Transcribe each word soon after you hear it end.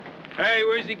Hey,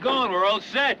 where's he going? We're all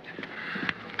set.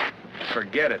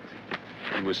 Forget it.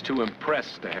 He was too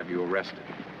impressed to have you arrested.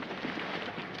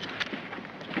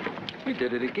 We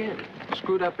did it again.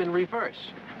 Screwed up in reverse.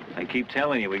 I keep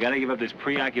telling you, we gotta give up this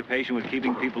preoccupation with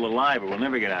keeping people alive or we'll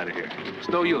never get out of here. It's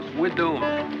no use. We're doomed.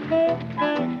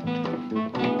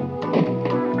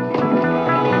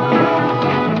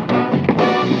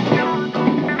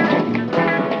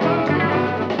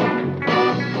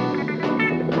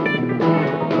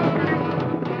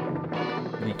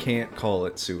 We can't call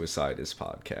it Suicidus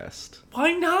Podcast.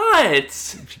 Why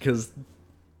not? Because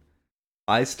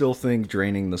I still think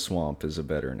Draining the Swamp is a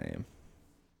better name.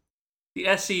 The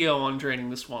SEO on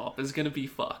Draining the Swamp is gonna be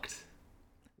fucked.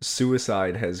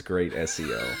 Suicide has great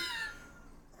SEO.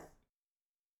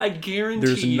 I guarantee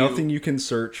There's nothing you can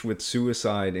search with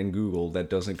suicide in Google that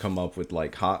doesn't come up with,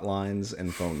 like, hotlines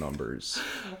and phone numbers.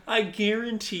 I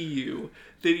guarantee you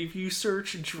that if you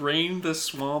search Drain the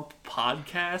Swamp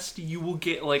podcast, you will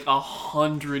get like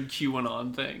 100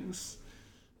 QAnon things.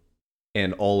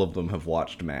 And all of them have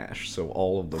watched MASH, so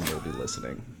all of them will be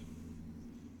listening.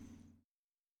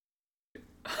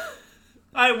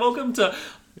 Hi, welcome to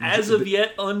As of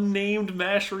Yet Unnamed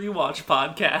MASH Rewatch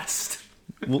Podcast.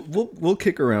 We'll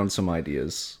kick around some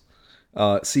ideas.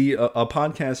 See, a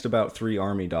podcast about 3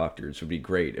 army doctors would be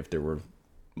great if there were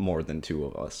more than 2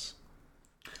 of us.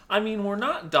 I mean, we're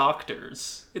not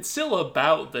doctors. It's still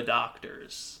about the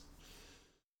doctors.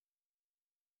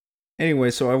 Anyway,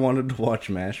 so I wanted to watch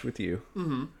MASH with you.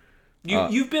 Mm-hmm.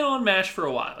 You've been on MASH for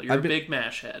a while. You're a big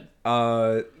MASH head.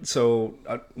 So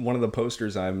one of the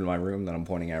posters I have in my room that I'm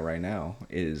pointing at right now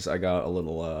is I got a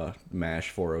little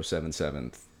MASH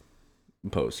 4077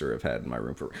 poster I've had in my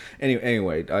room for.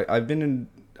 Anyway,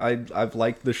 I've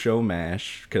liked the show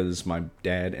MASH because my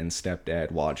dad and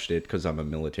stepdad watched it because I'm a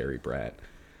military brat.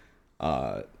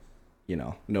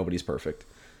 Nobody's perfect.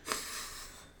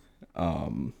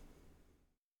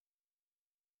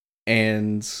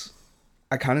 And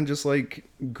I kind of just, like,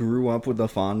 grew up with a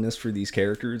fondness for these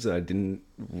characters that I didn't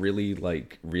really,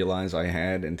 like, realize I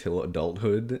had until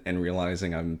adulthood, and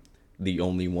realizing I'm the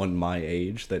only one my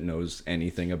age that knows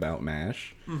anything about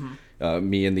MASH. Mm-hmm.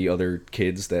 Me and the other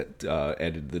kids that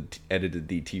edited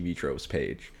the TV Tropes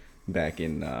page back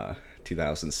in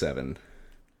 2007.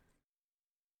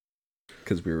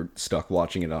 Because we were stuck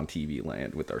watching it on TV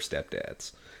Land with our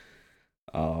stepdads.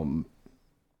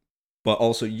 But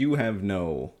also, you have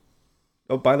no...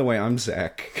 Oh, by the way, I'm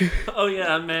Zach. Oh,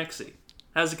 yeah, I'm Maxie.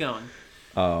 How's it going?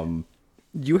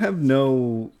 You have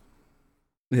no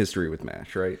history with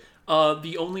MASH, right?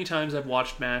 The only times I've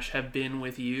watched MASH have been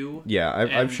with you. Yeah,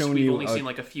 I've shown you... We've only seen,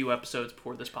 like, a few episodes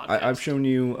before this podcast. I've shown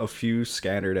you a few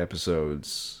scattered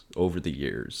episodes over the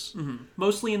years. Mm-hmm.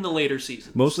 Mostly in the later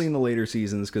seasons. Mostly in the later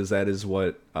seasons, because that is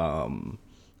what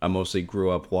I mostly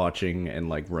grew up watching and,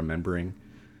 like, remembering.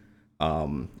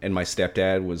 And my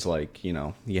stepdad was, like, he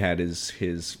had his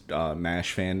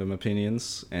MASH fandom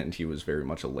opinions, and he was very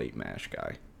much a late MASH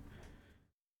guy.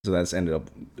 So that's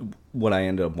what I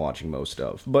ended up watching most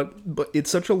of. But it's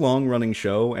such a long-running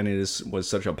show, and was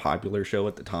such a popular show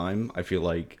at the time. I feel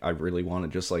like I really want to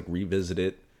just, like, revisit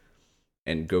it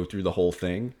and go through the whole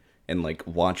thing and, like,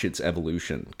 watch its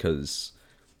evolution, because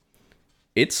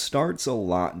it starts a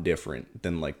lot different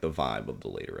than, like, the vibe of the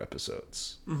later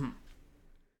episodes. Mm-hmm.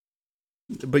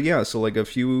 But yeah, so, like, a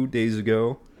few days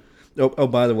ago... Oh,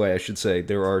 by the way, I should say,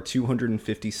 there are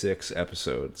 256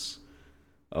 episodes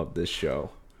of this show.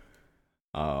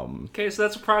 Okay, so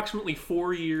that's approximately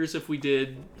 4 years if we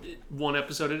did one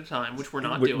episode at a time, which we're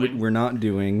not doing. We're not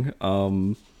doing.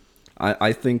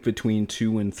 I think between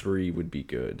 2 and 3 would be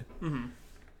good. Mm-hmm.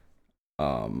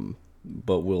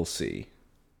 But we'll see.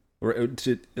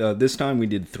 This time we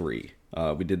did 3.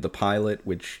 We did the pilot,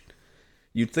 which...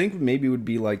 You'd think maybe would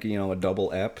be like, a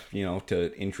double ep,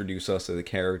 to introduce us to the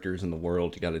characters in the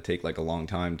world. You got to take, like, a long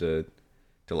time to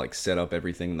like set up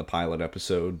everything in the pilot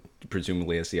episode.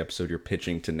 Presumably as the episode you're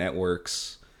pitching to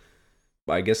networks.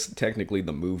 But I guess technically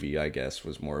the movie,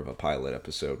 was more of a pilot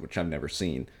episode, which I've never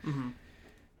seen. Mm-hmm.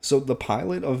 So the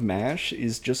pilot of MASH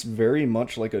is just very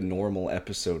much like a normal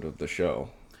episode of the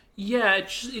show. Yeah,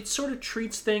 it sort of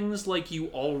treats things like you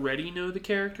already know the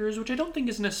characters, which I don't think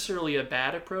is necessarily a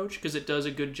bad approach, because it does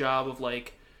a good job of,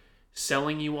 like,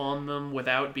 selling you on them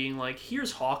without being like,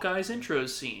 here's Hawkeye's intro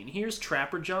scene, here's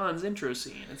Trapper John's intro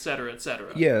scene, etc.,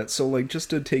 etc. Yeah, so, like, just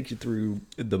to take you through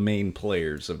the main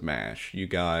players of MASH, you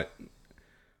got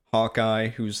Hawkeye,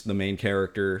 who's the main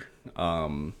character, a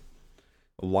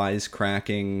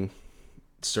wisecracking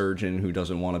surgeon who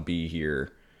doesn't want to be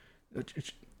here.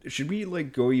 Should we,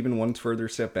 like, go even one further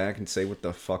step back and say what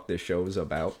the fuck this show is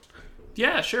about?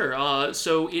 Yeah, sure.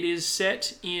 So it is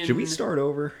set in... Should we start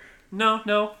over?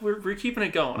 No, we're keeping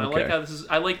it going. I like Okay. how this is.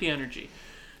 I like the energy.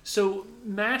 So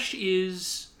MASH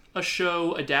is a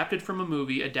show adapted from a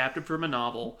movie, adapted from a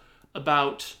novel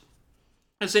about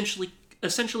essentially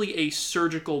a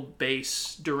surgical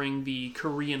base during the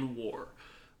Korean War.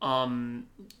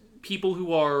 People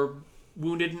who are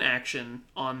wounded in action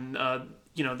on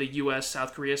the U.S.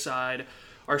 South Korea side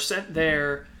are sent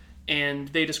there. And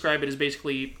they describe it as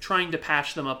basically trying to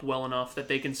patch them up well enough that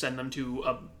they can send them to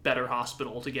a better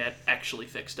hospital to get actually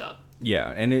fixed up.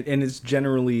 Yeah, and it's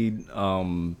generally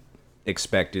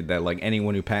expected that like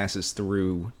anyone who passes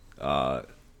through the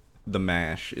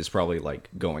MASH is probably like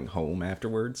going home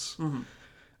afterwards.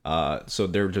 So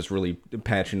they're just really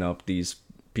patching up these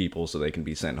people so they can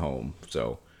be sent home.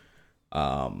 So,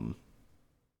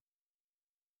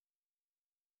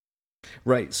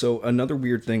 right. So another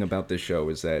weird thing about this show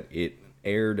is that it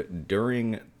aired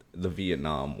during the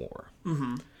Vietnam War.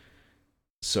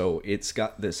 So it's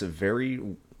got this very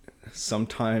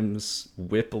sometimes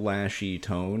whiplashy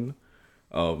tone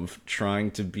of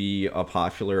trying to be a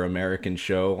popular American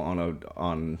show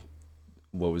on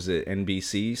what was it,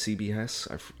 NBC, CBS?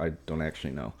 I don't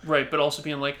actually know. Right, but also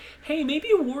being like, hey, maybe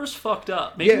war's fucked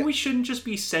up. Maybe Yeah. we shouldn't just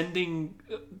be sending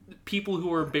people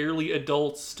who are barely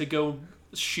adults to go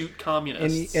shoot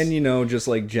communists. And just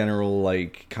like general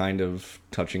like kind of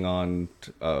touching on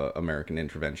American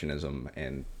interventionism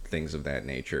and things of that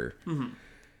nature.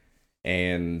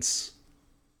 And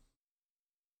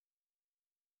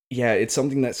yeah, it's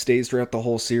something that stays throughout the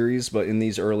whole series, but in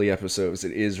these early episodes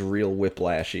it is real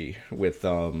whiplashy with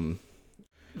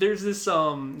There's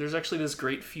actually this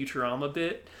great Futurama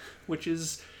bit, which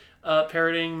is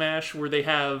parodying MASH, where they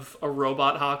have a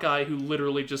robot Hawkeye who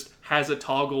literally just has a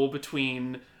toggle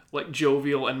between like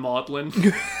jovial and maudlin.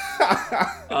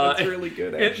 that's really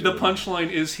good actually. The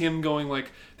punchline is him going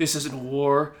like, "This isn't a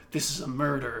war, this is a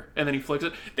murder," and then he flicks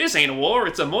it. "This ain't a war,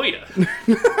 it's a moida."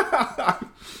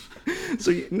 So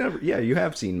you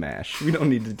have seen MASH. We don't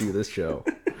need to do this show.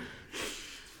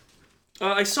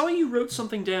 I saw you wrote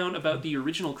something down about the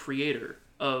original creator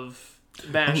of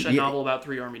MASH, a yeah. novel about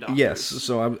three army doctors. Yes,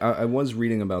 so I was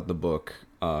reading about the book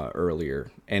earlier,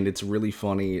 and it's really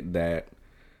funny that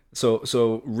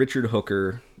so Richard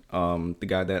Hooker, the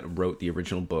guy that wrote the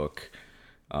original book,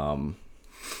 are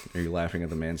you laughing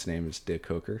at the man's name is Dick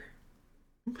Hooker?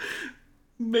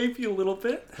 Maybe a little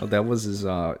bit. Oh, that was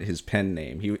his pen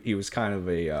name. He was kind of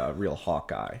a real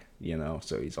Hawkeye,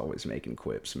 so he's always making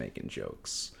quips, making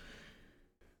jokes.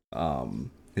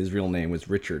 His real name was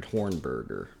Richard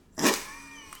Hornberger.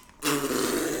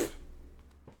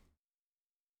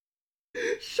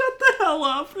 Shut the hell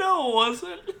up. No, it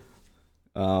wasn't.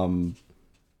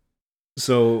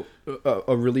 So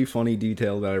a really funny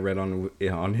detail that I read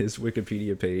on his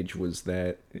Wikipedia page was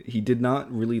that he did not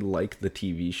really like the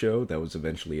TV show that was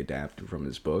eventually adapted from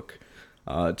his book.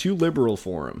 Too liberal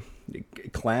for him.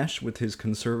 It clashed with his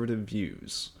conservative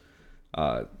views.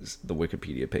 The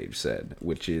Wikipedia page said,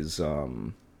 which is I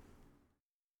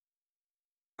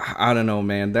don't know,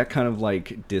 man. That kind of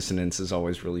like dissonance is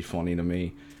always really funny to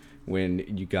me when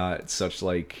you got such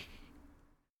like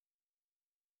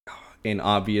an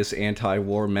obvious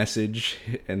anti-war message,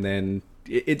 and then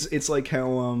it's like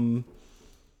how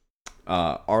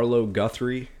Arlo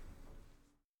Guthrie,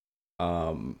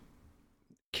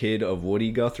 kid of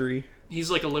Woody Guthrie,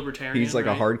 He's like a libertarian. he's like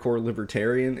right? a hardcore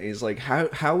libertarian. He's like,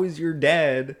 how is your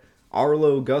dad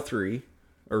Arlo Guthrie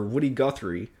or Woody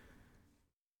Guthrie,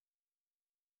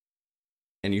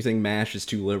 and you think MASH is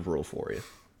too liberal for you?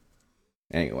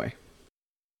 Anyway,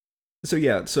 so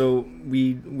yeah, so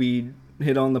we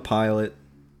hit on the pilot.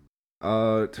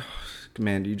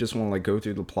 Man, do you just want to like go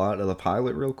through the plot of the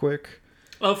pilot real quick?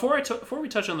 Before we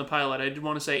touch on the pilot, I did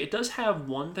want to say it does have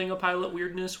one thing of pilot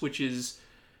weirdness, which is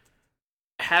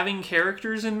having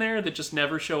characters in there that just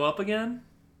never show up again.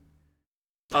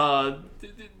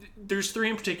 There's three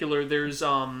in particular. There's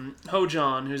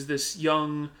Ho-Jon, who's this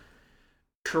young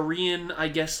Korean, I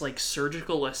guess, like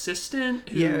surgical assistant.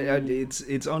 Who... Yeah,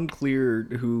 it's unclear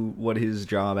what his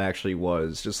job actually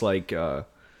was. Just like the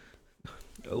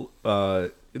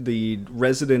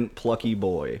resident plucky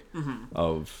boy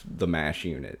of the MASH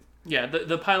unit. Yeah,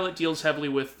 the pilot deals heavily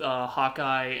with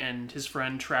Hawkeye and his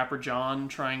friend Trapper John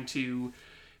trying to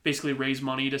basically raise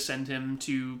money to send him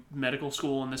to medical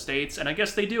school in the States. And I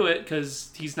guess they do it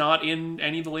because he's not in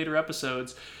any of the later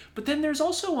episodes. But then there's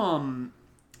also, and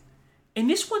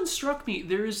this one struck me,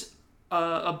 there's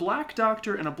a black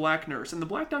doctor and a black nurse. And the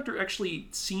black doctor actually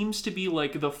seems to be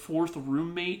like the fourth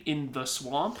roommate in the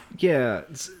swamp. Yeah,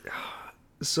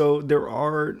 So there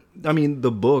are, I mean,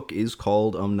 the book is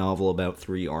called A Novel About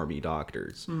Three Army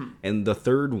Doctors. And the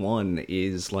third one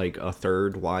is like a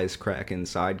third wisecracking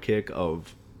sidekick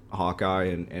of Hawkeye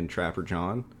and Trapper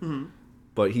John.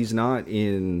 But he's not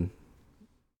in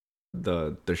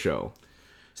the show.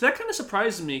 So that kind of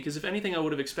surprises me, because if anything, I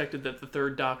would have expected that the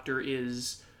third Doctor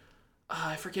is,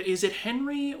 I forget, is it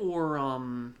Henry or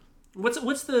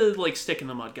what's the like stick in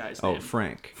the mud guy's name? Oh,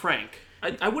 Frank. Frank.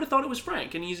 I would have thought it was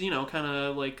Frank, and he's kind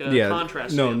of like a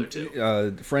contrast to the other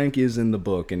two. Frank is in the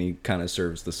book, and he kind of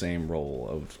serves the same role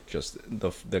of just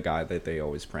the guy that they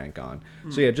always prank on.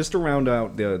 So yeah, just to round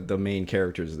out the main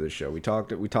characters of this show, we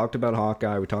talked about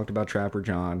Hawkeye, we talked about Trapper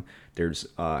John. There's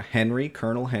Henry,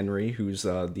 Colonel Henry, who's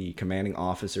the commanding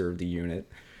officer of the unit,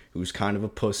 who's kind of a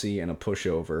pussy and a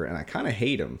pushover, and I kind of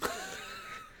hate him.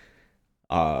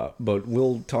 But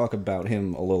we'll talk about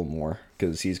him a little more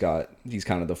because he's kind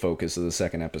of the focus of the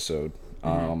second episode.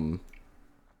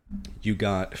 You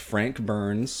got Frank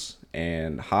Burns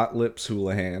and Hot Lips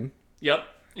Houlihan. Yep.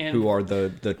 And who are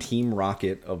the Team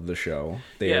Rocket of the show.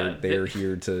 They are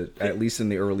here to, at least in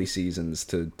the early seasons,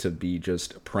 to be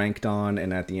just pranked on,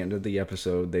 and at the end of the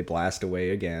episode they blast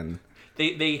away again.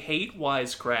 They hate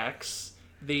wisecracks.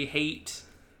 They hate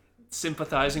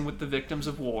sympathizing with the victims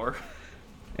of war.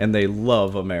 And they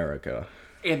love America.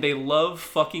 And they love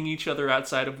fucking each other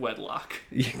outside of wedlock.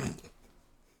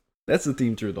 That's the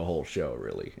theme through the whole show,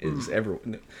 really. Is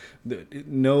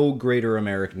no greater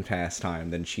American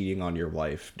pastime than cheating on your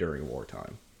wife during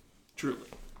wartime. Truly.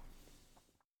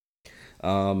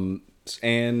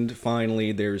 And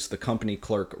finally, there's the company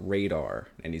clerk Radar.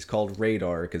 And he's called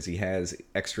Radar because he has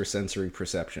extrasensory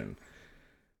perception,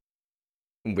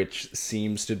 which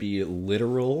seems to be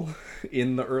literal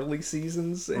in the early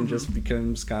seasons and just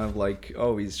becomes kind of like,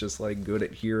 oh, he's just like good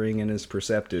at hearing and is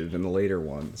perceptive in the later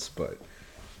ones. But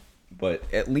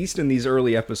at least in these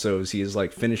early episodes, he is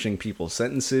like finishing people's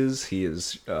sentences. He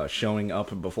is showing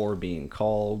up before being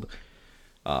called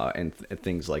and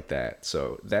things like that.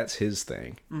 So that's his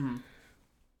thing.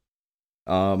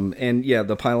 And yeah,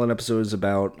 the pilot episode is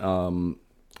about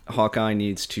Hawkeye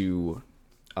needs to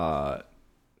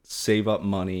save up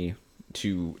money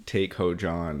to take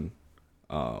Ho-Jon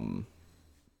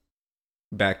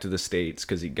back to the States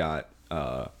because he got,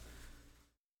 I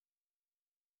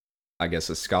guess,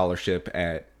 a scholarship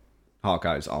at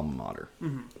Hawkeye's alma mater.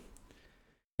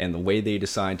 And the way they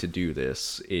decide to do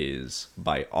this is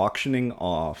by auctioning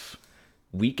off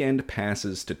weekend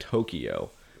passes to Tokyo,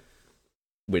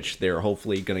 which they're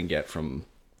hopefully going to get from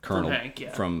Hank,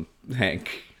 From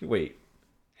Hank. Wait.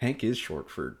 Hank is short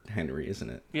for Henry, isn't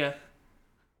it? Yeah.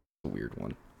 A weird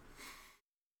one.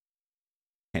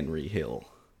 Henry Hill.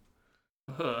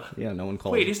 Yeah, no one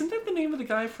calls Wait, isn't that the name of the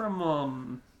guy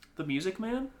from The Music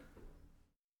Man?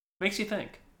 Makes you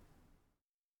think.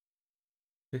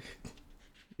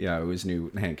 Yeah, I always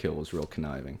knew Hank Hill was real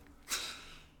conniving.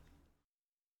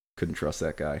 Couldn't trust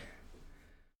that guy.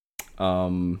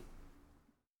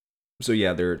 So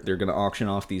yeah, they're gonna auction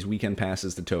off these weekend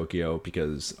passes to Tokyo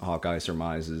because Hawkeye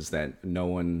surmises that no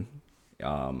one,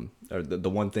 or the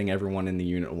one thing everyone in the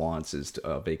unit wants is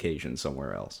a vacation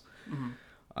somewhere else.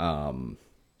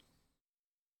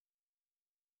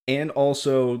 And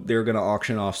also they're gonna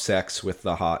auction off sex with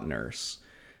the hot nurse.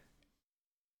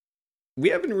 We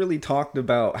haven't really talked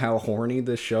about how horny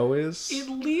this show is. At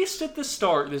least at the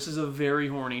start, this is a very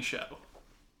horny show.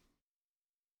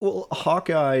 Well,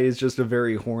 Hawkeye is just a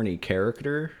very horny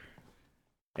character,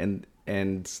 and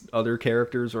other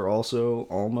characters are also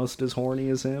almost as horny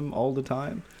as him all the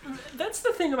time. That's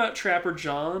the thing about Trapper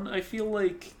John. I feel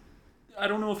like, I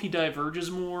don't know if he diverges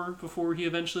more before he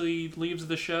eventually leaves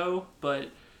the show, but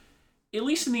at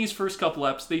least in these first couple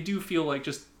eps, they do feel like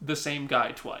just the same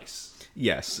guy twice.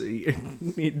 Yes,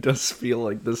 he does feel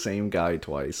like the same guy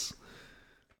twice.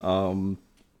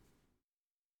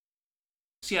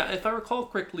 So yeah, if I recall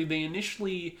correctly, they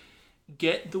initially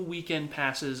get the weekend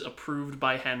passes approved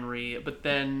by Henry, but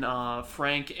then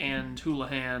Frank and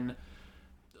Houlihan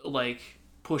like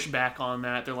push back on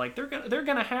that. They're like, they're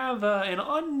gonna have an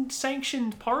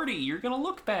unsanctioned party. You're gonna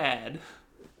look bad,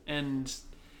 and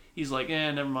he's like,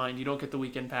 never mind. You don't get the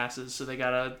weekend passes, so they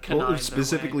gotta connive their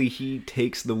specifically, way. he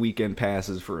takes the weekend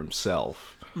passes for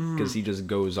himself because he just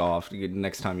goes off.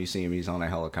 Next time you see him, he's on a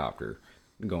helicopter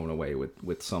going away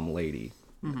with some lady.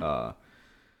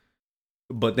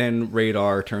 But then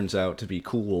Radar turns out to be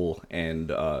cool,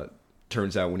 and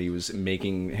turns out when he was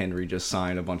making Henry just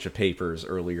sign a bunch of papers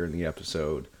earlier in the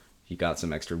episode, he got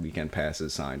some extra weekend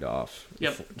passes signed off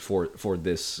for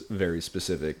this very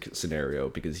specific scenario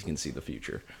because he can see the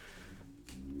future.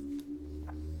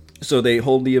 So they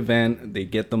hold the event, they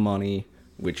get the money,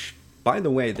 which By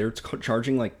the way, they're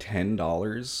charging like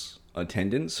 $10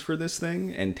 attendance for this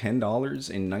thing, and $10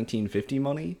 in 1950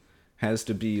 money has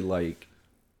to be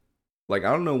I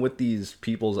don't know what these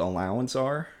people's allowance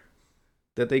are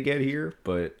that they get here,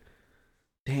 but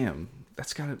damn,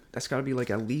 that's gotta be like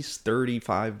at least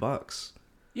 $35.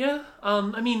 Yeah,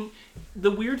 I mean,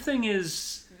 the weird thing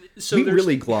is, so we there's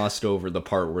really glossed over the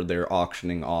part where they're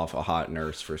auctioning off a hot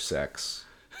nurse for sex.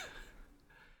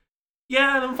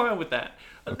 Yeah, and I'm fine with that.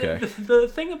 Okay. The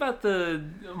thing about the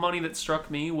money that struck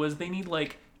me was they need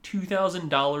like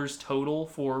 $2,000 total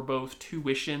for both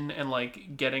tuition and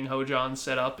like getting Ho-Jon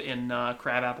set up in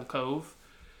Crabapple Cove,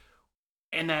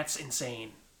 and that's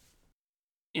insane.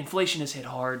 Inflation has hit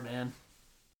hard, man.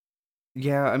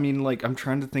 Yeah, I mean, like, I'm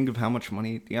trying to think of how much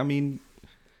money. I mean,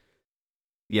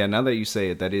 yeah, now that you say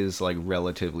it, that is like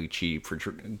relatively cheap for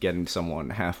getting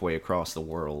someone halfway across the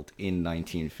world in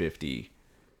 1950.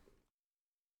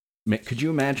 Could you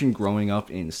imagine growing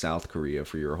up in South Korea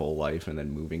for your whole life and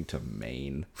then moving to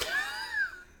Maine?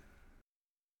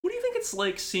 What do you think it's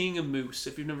like seeing a moose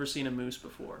if you've never seen a moose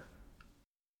before?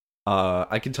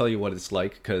 I can tell you what it's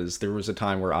like, because there was a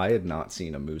time where I had not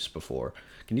seen a moose before.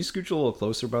 Can you scooch a little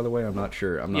closer, by the way? I'm not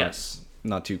sure. I'm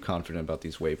not too confident about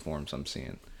these waveforms I'm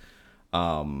seeing.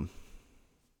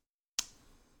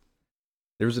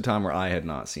 There was a time where I had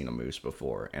not seen a moose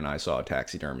before, and I saw a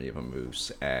taxidermy of a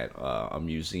moose at a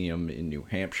museum in New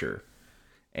Hampshire,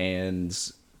 and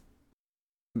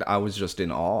I was just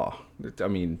in awe. I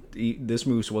mean, this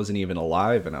moose wasn't even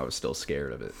alive, and I was still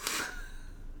scared of it.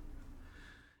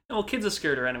 Well, kids are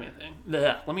scared of anything.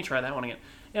 Let me try that one again.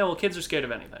 Yeah, well, kids are scared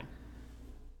of anything.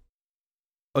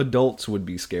 Adults would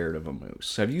be scared of a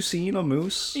moose. Have you seen a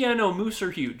moose? Yeah, no, moose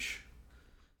are huge.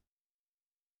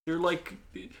 They're like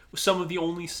some of the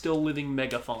only still living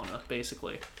megafauna,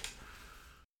 basically.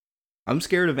 I'm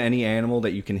scared of any animal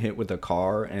that you can hit with a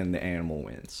car and the animal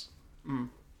wins. Mm.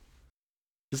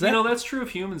 Is that, that's true of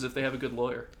humans if they have a good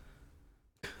lawyer.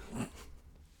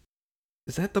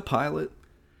 Is that the pilot?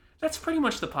 That's pretty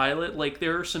much the pilot. Like,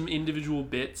 there are some individual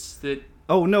bits that...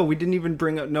 Oh, no, we didn't even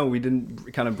bring up... No, we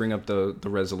didn't kind of bring up the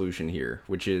resolution here,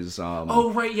 which is...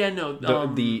 oh, right, yeah, no.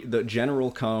 The general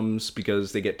comes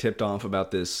because they get tipped off about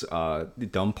this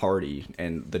dumb party,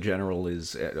 and the general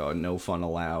is a no fun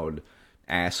allowed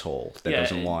asshole that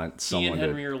doesn't want someone he and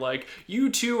Henry are like, you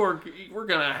two we're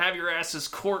gonna have your asses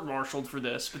court-martialed for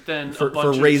this, but then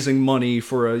for raising money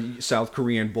for a South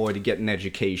Korean boy to get an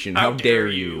education. How dare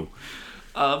you?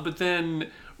 But then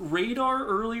Radar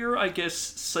earlier, I guess,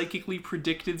 psychically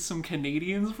predicted some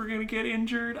Canadians were going to get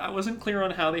injured. I wasn't clear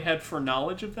on how they had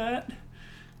foreknowledge of that.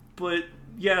 But,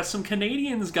 yeah, some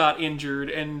Canadians got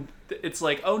injured, and it's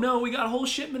like, oh no, we got a whole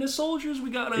shipment of soldiers we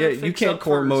got to fix up. You can't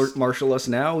court-martial us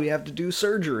now. We have to do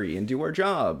surgery and do our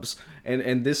jobs.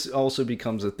 And this also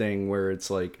becomes a thing where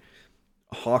it's like,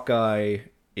 Hawkeye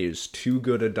is too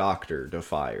good a doctor to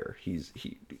fire.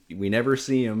 We never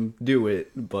see him do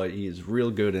it, but he is real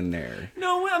good in there.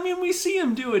 No, I mean, we see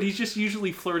him do it. He's just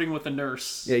usually flirting with a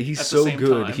nurse. Yeah, he's so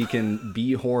good. He can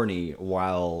be horny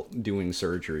while doing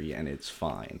surgery, and it's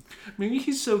fine. Maybe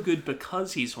he's so good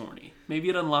because he's horny. Maybe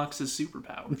it unlocks his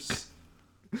superpowers.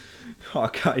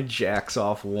 Hawkeye jacks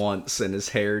off once, and his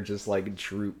hair just, like,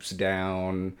 droops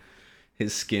down.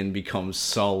 His skin becomes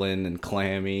sullen and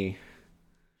clammy.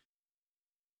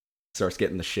 Starts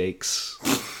getting the shakes.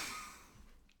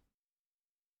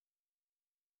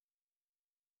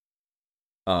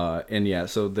 And yeah,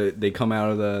 so they come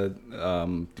out of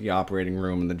the operating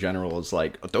room, and the general is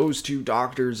like, those two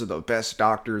doctors are the best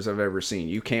doctors I've ever seen.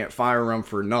 You can't fire them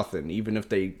for nothing, even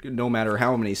if no matter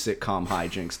how many sitcom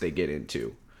hijinks they get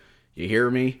into. You hear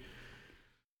me?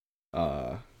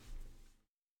 So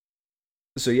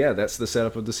yeah, that's the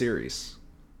setup of the series.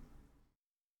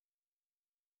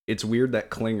 It's weird that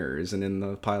Klinger isn't in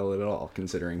the pilot at all,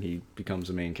 considering he becomes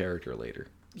a main character later.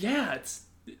 Yeah,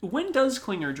 when does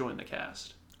Klinger join the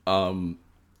cast?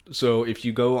 So if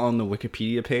you go on the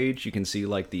Wikipedia page, you can see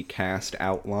like the cast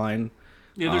outline.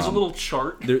 Yeah, there's a little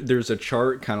chart. There's a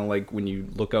chart, kind of like when you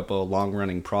look up a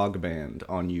long-running prog band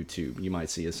on YouTube, you might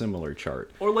see a similar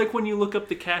chart. Or like when you look up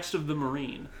the cast of The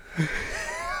Marine.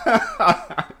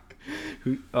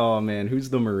 Oh man, who's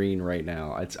the Marine right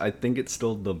now? I think it's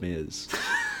still The Miz,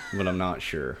 but I'm not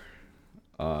sure.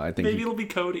 I think maybe it'll be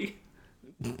Cody.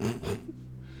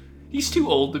 He's too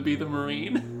old to be the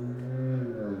Marine.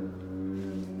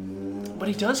 But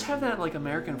he does have that like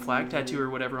American flag tattoo or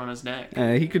whatever on his neck.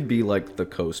 He could be like the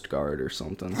Coast Guard or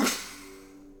something.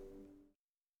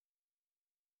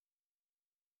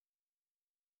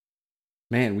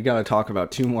 Man, we gotta talk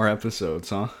about 2 more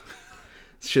episodes, huh?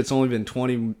 This shit's only been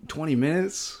 20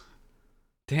 minutes?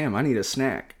 Damn, I need a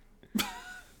snack.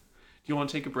 You want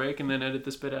to take a break and then edit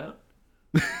this bit out?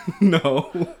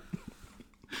 No.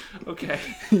 Okay.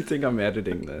 You think I'm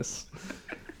editing this?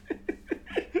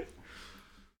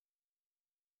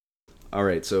 All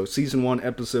right, so season 1,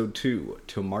 episode 2,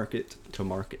 To Market.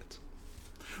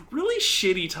 Really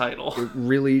shitty title.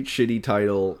 Really shitty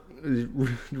title.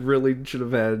 Really should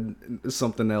have had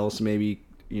something else, maybe,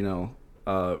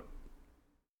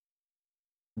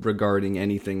 regarding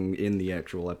anything in the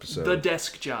actual episode. The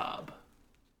Desk Job.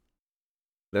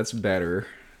 That's better.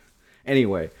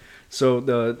 Anyway, so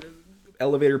the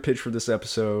elevator pitch for this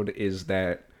episode is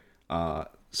that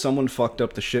someone fucked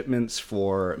up the shipments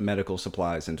for medical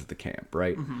supplies into the camp,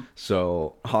 right? Mm-hmm.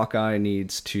 So Hawkeye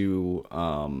needs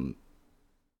to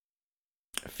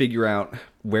figure out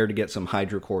where to get some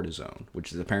hydrocortisone,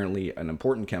 which is apparently an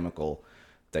important chemical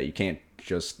that you can't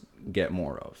just get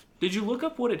more of. Did you look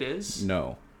up what it is?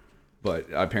 No, but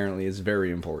apparently it's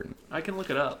very important. I can look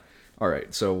it up. All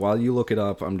right, so while you look it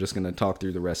up, I'm just going to talk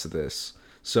through the rest of this.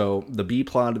 So the B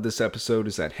plot of this episode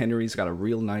is that Henry's got a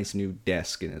real nice new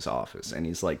desk in his office, and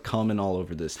he's like coming all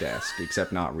over this desk,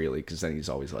 except not really, because then he's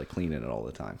always like cleaning it all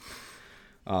the time.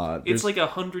 It's like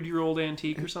 100-year-old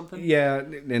antique or something? Yeah,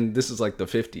 and this is like the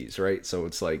 50s, right? So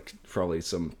it's like probably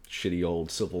some shitty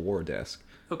old Civil War desk.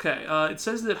 Okay, it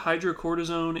says that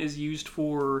hydrocortisone is used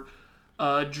for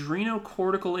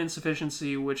adrenocortical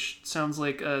insufficiency, which sounds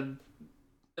like a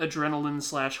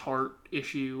adrenaline/heart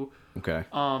issue. Okay.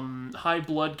 High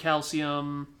blood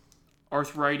calcium,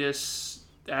 arthritis,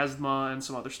 asthma, and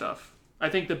some other stuff. I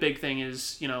think the big thing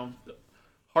is,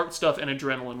 heart stuff and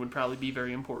adrenaline would probably be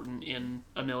very important in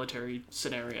a military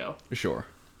scenario. Sure.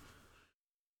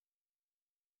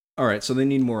 All right, so they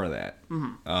need more of that.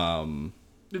 Mm-hmm.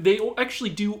 They actually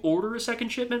do order a second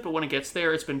shipment, but when it gets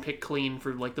there, it's been picked clean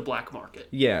for like the black market.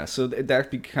 Yeah, so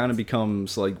that kind of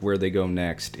becomes like where they go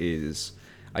next is,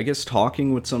 I guess,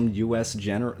 talking with some U.S.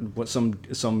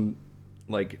 some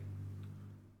like,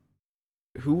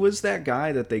 who was that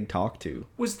guy that they talked to?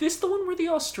 Was this the one where the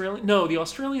Australian? No, the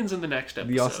Australian's in the next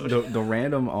episode. The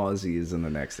random Aussie is in the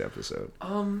next episode.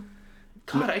 God,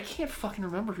 I can't fucking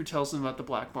remember who tells them about the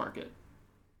black market.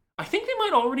 I think they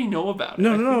might already know about it.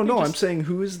 No. I'm saying,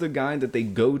 who is the guy that they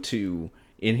go to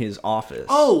in his office?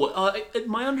 Oh,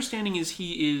 my understanding is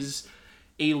he is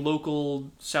a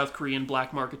local South Korean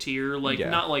black marketeer,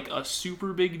 not like a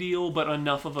super big deal, but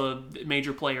enough of a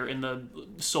major player in the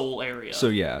Seoul area. So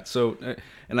yeah,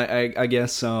 and I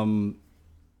guess Hawkeye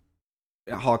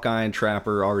and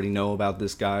Trapper already know about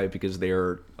this guy because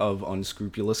they're of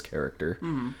unscrupulous character.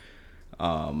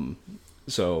 Mm-hmm.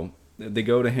 So they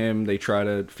go to him, they try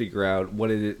to figure out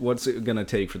what's it gonna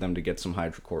take for them to get some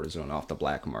hydrocortisone off the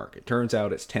black market. Turns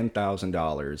out it's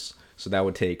 $10,000. So that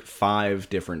would take 5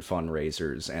 different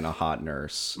fundraisers and a hot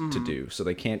nurse to do. So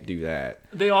they can't do that.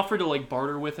 They offer to like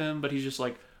barter with him, but he's just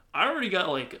like, I already got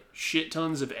like shit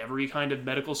tons of every kind of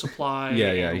medical supply.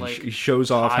 Yeah. And, he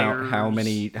shows off how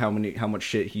much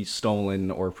shit he's stolen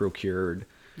or procured.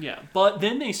 Yeah, but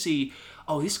then they see,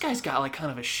 oh, this guy's got like kind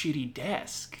of a shitty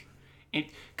desk. And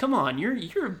come on,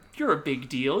 you're a big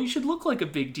deal. You should look like a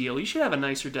big deal. You should have a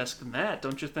nicer desk than that,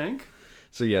 don't you think?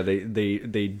 So yeah,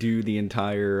 they do the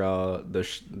entire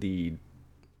the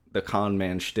con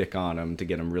man shtick on him to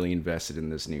get him really invested in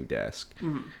this new desk.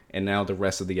 Mm-hmm. And now the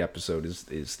rest of the episode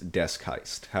is desk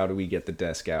heist. How do we get the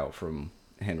desk out from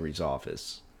Henry's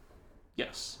office?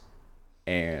 Yes.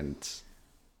 And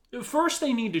first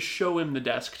they need to show him the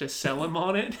desk to sell him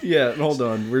on it. Yeah, hold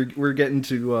on. We're getting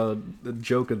to the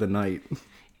joke of the night.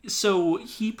 So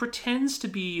he pretends to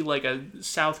be like a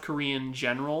South Korean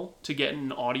general to get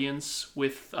an audience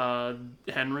with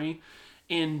Henry,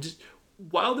 and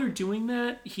while they're doing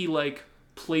that, he like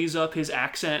plays up his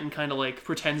accent and kind of like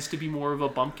pretends to be more of a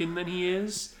bumpkin than he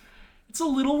is. It's a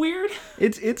little weird.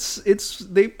 It's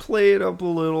they play it up a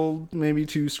little, maybe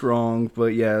too strong,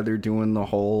 but yeah, they're doing the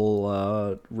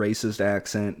whole racist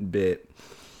accent bit,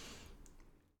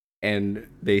 and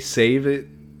they save it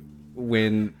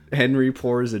when Henry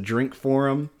pours a drink for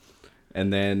him,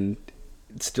 and then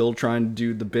still trying to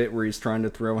do the bit where he's trying to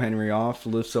throw Henry off,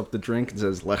 lifts up the drink and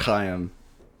says L'chaim,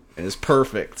 and it's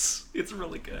perfect. It's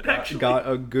really good, actually. Got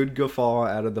a good guffaw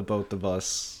out of the both of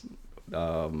us.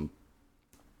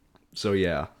 So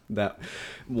yeah, that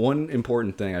one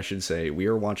important thing I should say, we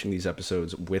are watching these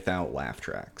episodes without laugh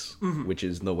tracks, which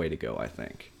is the way to go, I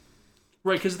think.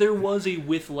 Right, because there was a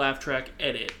with laugh track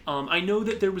edit. I know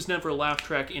that there was never a laugh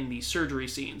track in the surgery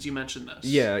scenes. You mentioned this.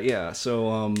 Yeah.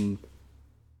 So,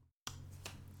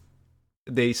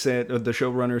 they said, the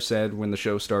showrunner said when the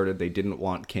show started they didn't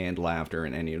want canned laughter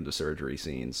in any of the surgery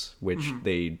scenes, which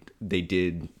they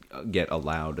did get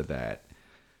allowed that.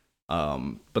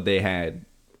 But they had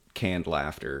canned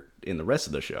laughter in the rest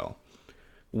of the show.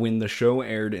 When the show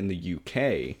aired in the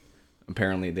UK,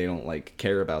 apparently they don't like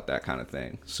care about that kind of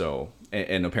thing. So,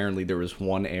 and apparently there was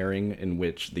one airing in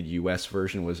which the US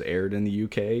version was aired in the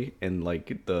UK, and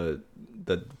like the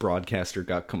broadcaster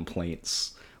got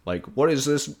complaints like, what is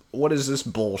this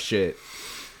bullshit,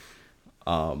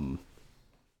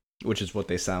 which is what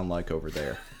they sound like over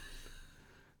there.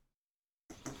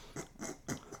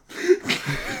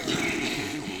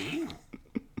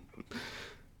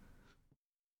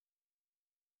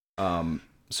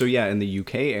 So yeah, in the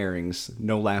UK airings,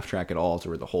 no laugh track at all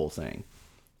through the whole thing.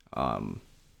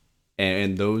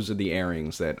 And those are the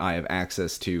airings that I have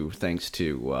access to thanks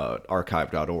to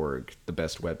archive.org, the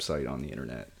best website on the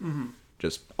internet. Mm-hmm.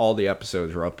 Just all the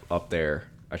episodes are up there.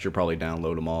 I should probably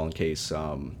download them all in case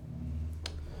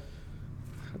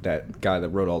that guy that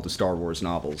wrote all the Star Wars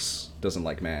novels doesn't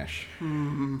like MASH.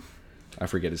 Mm-hmm. I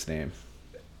forget his name.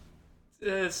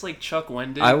 It's like Chuck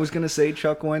Wendig. I was going to say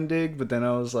Chuck Wendig, but then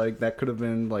I was like, that could have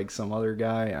been like some other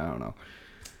guy. I don't know.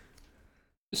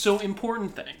 So,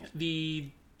 important thing. The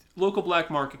local black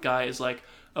market guy is like,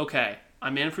 okay,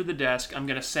 I'm in for the desk. I'm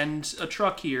going to send a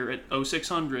truck here at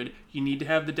 0600. You need to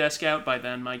have the desk out by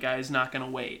then. My guy's not going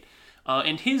to wait.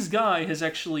 And his guy has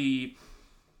actually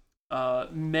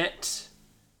met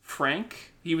Frank.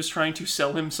 He was trying to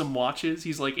sell him some watches.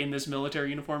 He's like in this military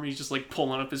uniform. He's just like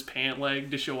pulling up his pant leg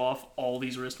to show off all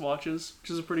these wristwatches, which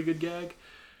is a pretty good gag.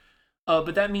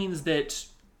 But that means that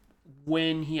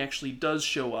when he actually does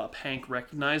show up, Hank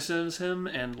recognizes him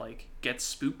and like gets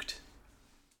spooked.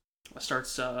 Starts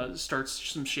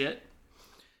some shit.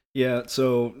 Yeah,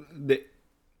 so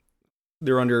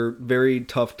they're under very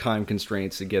tough time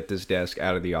constraints to get this desk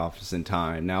out of the office in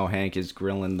time. Now Hank is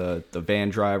grilling the van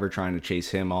driver, trying to chase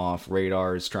him off.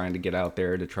 Radar is trying to get out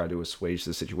there to try to assuage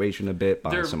the situation a bit,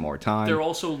 buy some more time. They're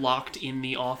also locked in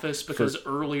the office because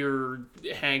earlier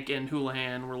Hank and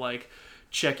Houlihan were like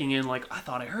checking in, like, I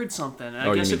thought I heard something.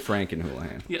 And you mean Frank and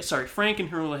Houlihan. Yeah, sorry, Frank and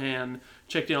Houlihan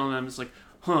checked in on them. It's like,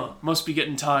 must be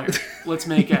getting tired. Let's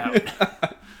make out.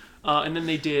 And then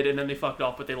they did, and then they fucked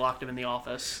off, but they locked him in the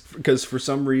office. Because for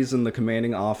some reason, the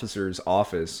commanding officer's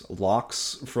office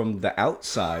locks from the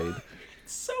outside.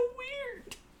 It's so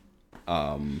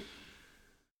weird.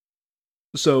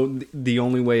 So the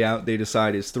only way out, they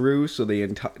decide, is through, so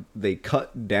they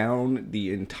cut down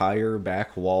the entire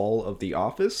back wall of the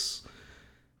office.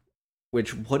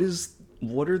 Which,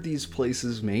 what are these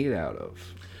places made out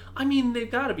of? I mean, they've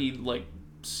got to be, like,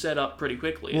 set up pretty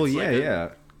quickly. Well, yeah.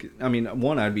 I mean,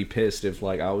 one, I'd be pissed if,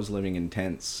 like, I was living in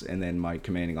tents and then my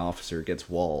commanding officer gets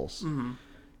walls. Mm-hmm.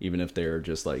 Even if they're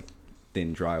just, like,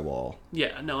 thin drywall.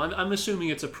 Yeah, no, I'm assuming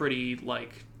it's a pretty,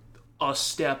 like, a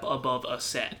step above a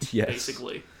set, yes.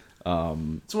 Basically. It's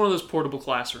one of those portable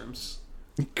classrooms.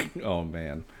 Oh,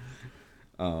 man.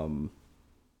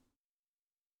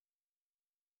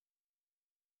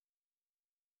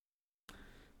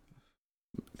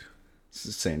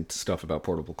 Saying stuff about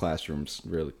portable classrooms,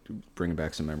 really bringing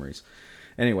back some memories.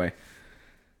 Anyway,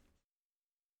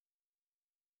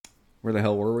 where the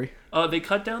hell were we? They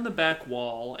cut down the back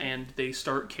wall and they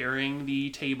start carrying the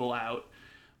table out,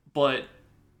 but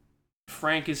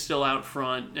Frank is still out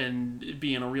front and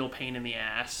being a real pain in the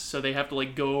ass, so they have to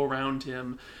like go around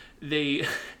him. They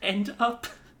end up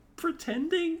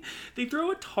pretending, they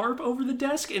throw a tarp over the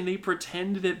desk and they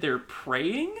pretend that they're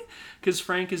praying, because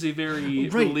Frank is a very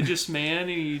religious man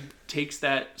and he takes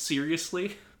that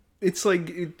seriously. It's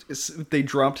like they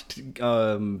dropped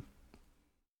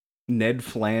Ned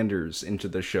Flanders into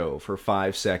the show for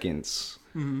 5 seconds,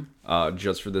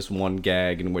 just for this one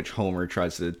gag in which Homer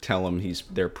tries to tell him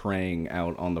they're praying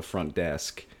out on the front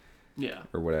desk,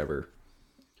 or whatever.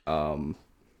 So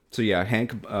yeah,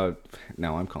 Hank.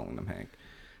 Now I'm calling him Hank.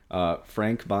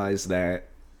 Frank buys that,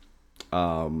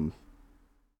 but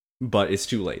it's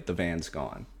too late. The van's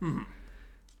gone. Mm-hmm.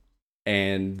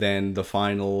 And then the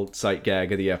final sight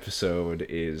gag of the episode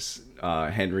is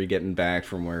Henry getting back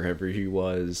from wherever he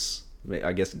was.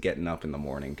 I guess getting up in the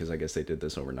morning, because I guess they did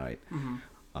this overnight.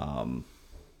 Mm-hmm.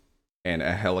 And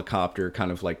a helicopter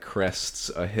kind of like crests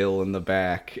a hill in the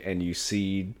back, and you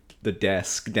see the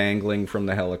desk dangling from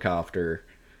the helicopter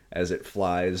as it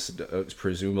flies,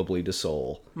 presumably to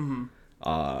Seoul.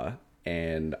 Mm-hmm.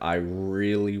 And I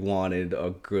really wanted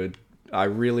it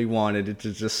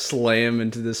to just slam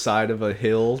into the side of a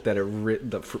hill, that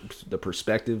the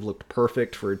perspective looked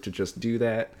perfect for it to just do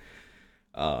that.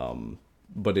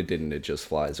 But it didn't, it just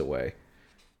flies away.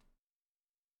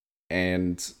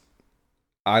 And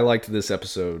I liked this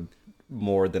episode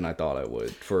more than I thought I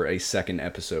would for a second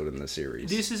episode in the series.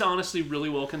 This is honestly really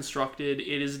well constructed.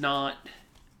 It is not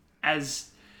as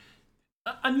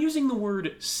I'm using the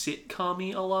word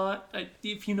sitcom-y a lot,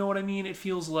 if you know what I mean. It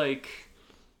feels like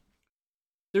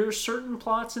there are certain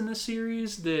plots in this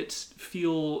series that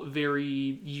feel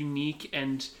very unique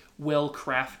and well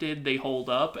crafted. They hold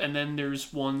up, and then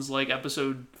there's ones like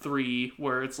episode 3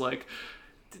 where it's like,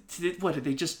 what did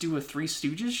they just do a Three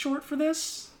Stooges short for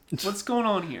this? What's going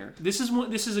on here? This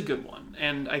is a good one,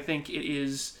 and I think it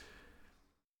is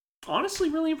honestly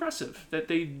really impressive that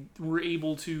they were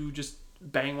able to just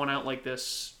bang one out like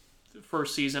this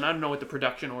first season. I don't know what the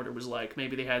production order was like.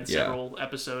 Maybe they had several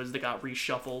episodes that got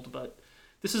reshuffled, but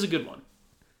this is a good one.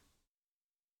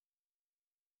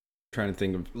 Trying to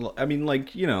think of, I mean,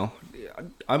 like, you know,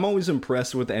 I'm always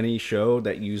impressed with any show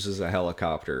that uses a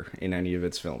helicopter in any of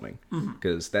its filming,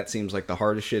 because that seems like the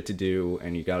hardest shit to do,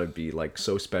 and you gotta be like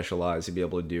so specialized to be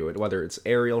able to do it, whether it's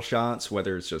aerial shots,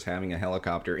 whether it's just having a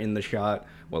helicopter in the shot,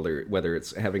 whether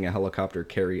it's having a helicopter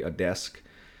carry a desk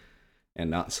and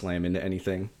not slam into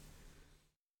anything.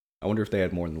 I wonder if they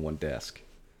had more than one desk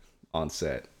on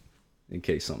set in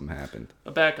case something happened.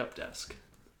 A backup desk.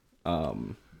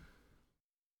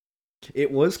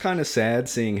 It was kind of sad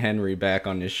seeing Henry back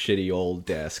on his shitty old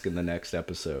desk in the next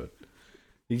episode.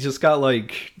 He just got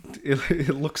like, it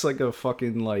looks like a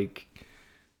fucking like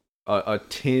a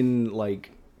tin like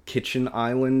kitchen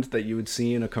island that you would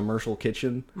see in a commercial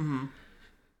kitchen.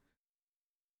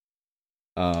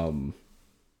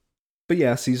 But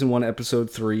yeah, season 1,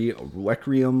 episode 3,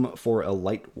 Requiem for a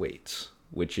Lightweight,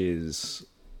 which is,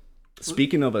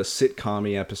 speaking of a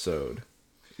sitcom-y episode,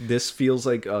 this feels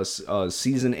like a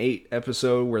season 8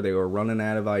 episode where they were running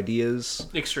out of ideas.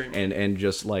 Extremely. And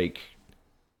just like,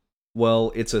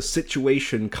 well, it's a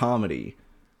situation comedy.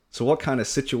 So what kind of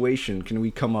situation can we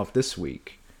come up this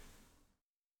week?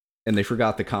 And they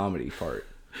forgot the comedy part.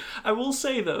 I will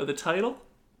say, though, the title,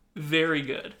 very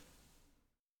good.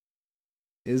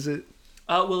 Is it?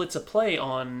 Well, it's a play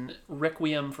on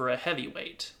Requiem for a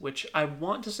Heavyweight, which I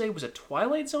want to say was a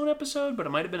Twilight Zone episode, but it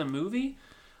might have been a movie.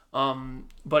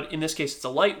 But in this case, it's a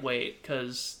lightweight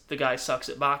because the guy sucks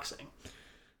at boxing.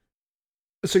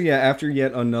 So yeah, after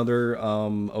yet another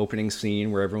opening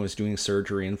scene where everyone's doing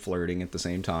surgery and flirting at the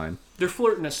same time. They're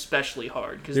flirting especially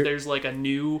hard because there's like a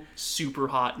new super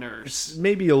hot nurse.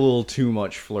 Maybe a little too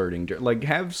much flirting. Like,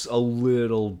 have a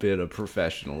little bit of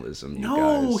professionalism, you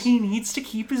No, guys. he needs to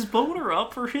keep his boner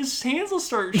up or his hands will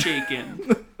start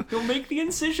shaking. He'll make the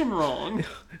incision wrong.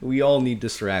 We all need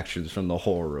distractions from the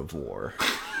horror of war.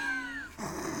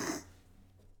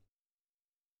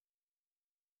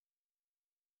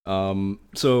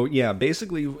 So yeah,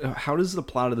 basically, how does the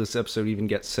plot of this episode even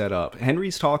get set up?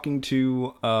 Henry's talking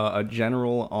to a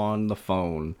general on the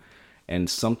phone, and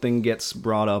something gets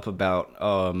brought up about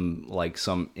like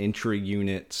some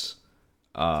intra-unit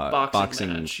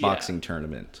boxing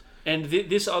tournament. And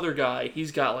this other guy,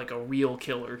 he's got like a real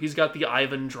killer. He's got the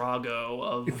Ivan Drago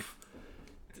of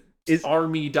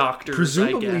army doctors.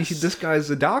 Presumably, I guess. this guy's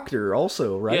a doctor,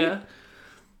 also, right? Yeah.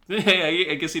 Hey,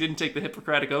 I guess he didn't take the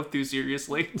Hippocratic Oath too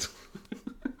seriously.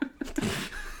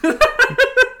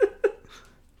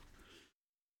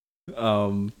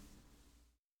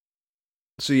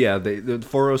 So yeah, the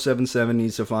 4077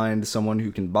 needs to find someone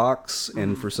who can box,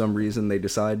 and for some reason they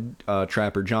decide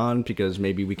Trapper John, because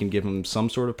maybe we can give him some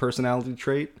sort of personality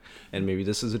trait, and maybe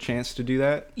this is a chance to do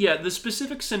that. Yeah, the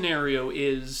specific scenario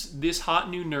is this hot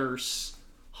new nurse,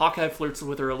 Hawkeye flirts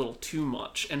with her a little too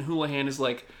much, and Houlihan is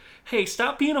like, hey,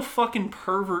 stop being a fucking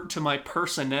pervert to my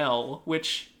personnel,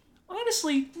 which,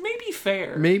 honestly, may be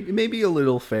fair. Maybe a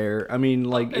little fair. I mean,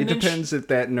 like, it depends if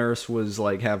that nurse was,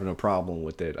 like, having a problem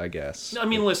with it, I guess. I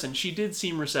mean, listen, she did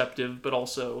seem receptive, but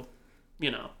also,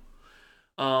 you know.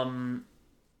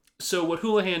 So what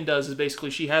Houlihan does is basically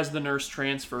she has the nurse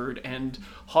transferred, and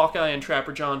Hawkeye and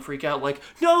Trapper John freak out like,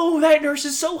 no, that nurse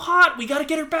is so hot, we gotta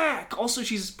get her back. Also,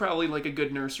 she's probably, like, a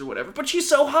good nurse or whatever, but she's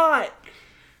so hot.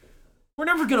 We're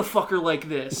never gonna fuck her like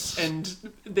this. And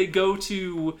they go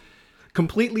to...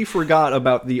 Completely forgot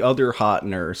about the other hot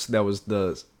nurse. That was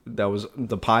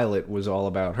the pilot was all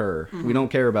about her. Mm-hmm. We don't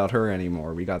care about her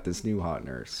anymore. We got this new hot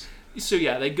nurse. So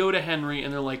yeah, they go to Henry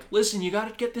and they're like, listen, you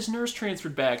gotta get this nurse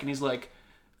transferred back. And he's like,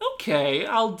 okay,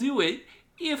 I'll do it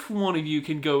if one of you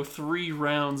can go 3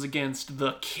 rounds against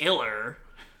the Killer.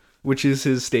 Which is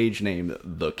his stage name,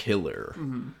 the Killer.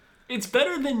 Mm-hmm. It's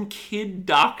better than Kid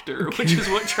Doctor, which is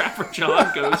what Trapper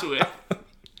John goes with.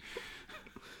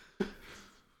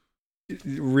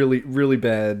 Really, really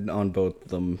bad on both of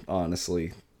them,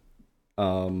 honestly.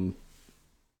 My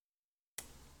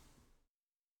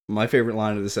favorite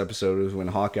line of this episode is when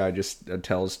Hawkeye just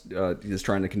is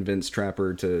trying to convince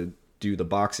Trapper to do the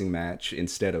boxing match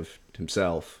instead of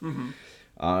himself. Mm-hmm.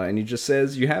 And he just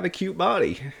says, you have a cute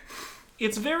body.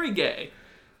 It's very gay.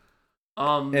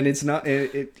 And it's not.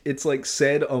 It's like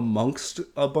said amongst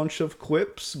a bunch of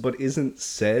quips, but isn't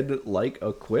said like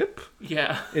a quip.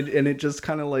 Yeah. And it just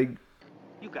kind of like.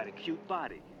 You got a cute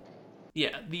body.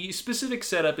 Yeah, the specific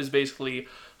setup is basically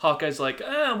Hawkeye's like,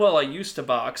 well, I used to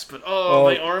box, but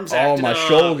my arm's acting my up.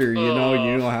 shoulder. You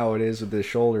know how it is with the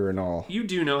shoulder and all. You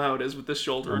do know how it is with the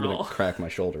shoulder I'm and gonna all. crack my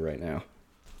shoulder right now.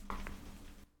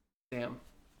 Damn.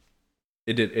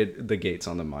 It did. The gates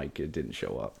on the mic. It didn't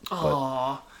show up.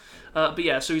 Aww. But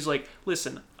yeah, so he's like,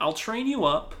 listen, I'll train you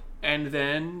up, and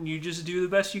then you just do the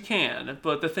best you can.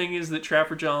 But the thing is that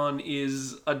Trapper John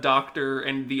is a doctor,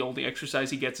 and the only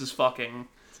exercise he gets is fucking.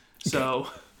 So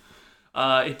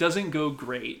it doesn't go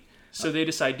great. So they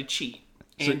decide to cheat.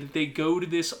 And they go to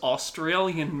this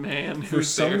Australian man For who's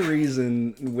some there.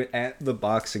 reason, at the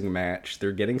boxing match,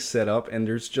 they're getting set up, and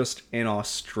there's just an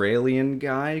Australian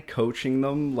guy coaching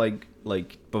them, like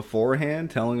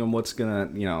beforehand, telling them what's gonna,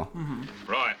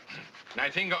 Right. Now,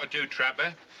 the thing you got to do,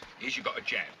 Trapper, is you got to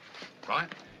jab, right?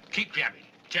 Keep jabbing.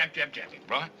 Jab, jabbing,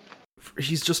 right?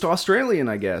 He's just Australian,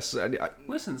 I guess.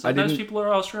 Listen, sometimes didn't- people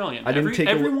are Australian. I didn't take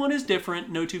a- everyone is different.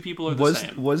 No two people are the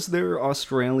same. Was there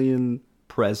Australian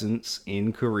presence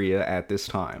in Korea at this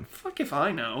time? Fuck if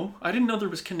I know. I didn't know there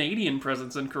was Canadian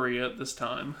presence in Korea at this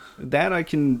time. That I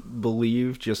can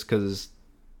believe, just because,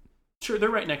 Sure, they're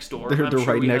right next door. They're I'm sure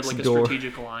right we next had like door. a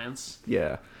strategic alliance.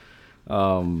 yeah.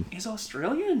 Is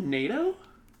Australia in NATO?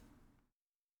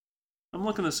 I'm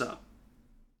looking this up.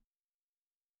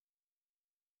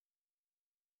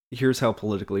 Here's how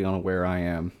politically unaware I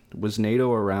am. Was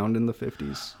NATO around in the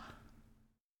 50s?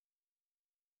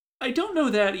 I don't know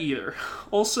that either.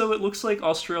 Also, it looks like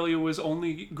Australia was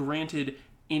only granted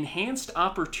Enhanced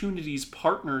Opportunities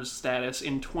Partners status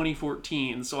in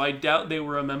 2014, so I doubt they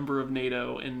were a member of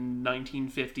NATO in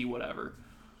 1950 whatever.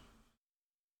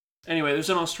 Anyway, there's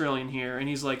an Australian here, and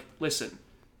he's like, listen,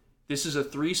 this is a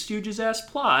Three Stooges-ass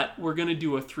plot. We're going to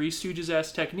do a Three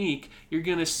Stooges-ass technique. You're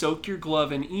going to soak your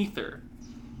glove in ether.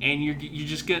 And you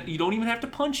don't even have to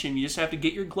punch him. You just have to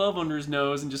get your glove under his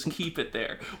nose and just keep it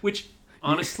there. Which,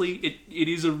 honestly, it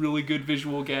is a really good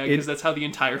visual gag because that's how the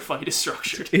entire fight is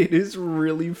structured. It is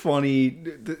really funny.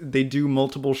 They do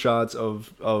multiple shots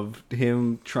of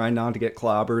him trying not to get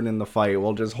clobbered in the fight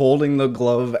while just holding the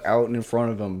glove out in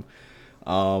front of him.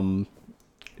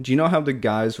 Do you know how the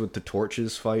guys with the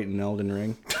torches fight in Elden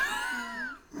Ring?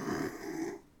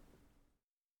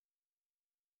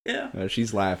 Yeah.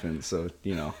 She's laughing, so,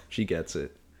 she gets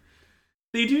it.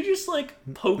 They do just, like,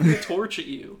 poke the torch at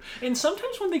you. And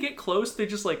sometimes when they get close, they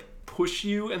just, like, push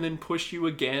you and then push you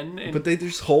again. And But they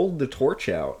just hold the torch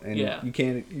out, and Yeah. you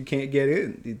can't get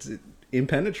in. It's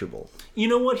impenetrable. you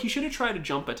know what? He should have tried a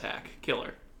jump attack,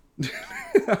 Killer.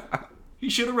 He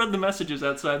should have read the messages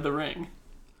outside the ring.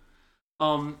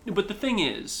 But the thing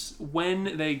is,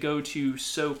 when they go to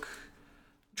soak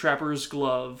Trapper's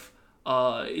glove,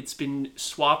 it's been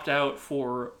swapped out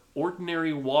for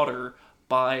ordinary water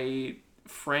by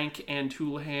Frank and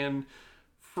Houlihan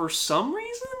for some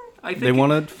reason. I think They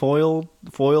want to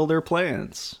foil their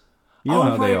plans. You know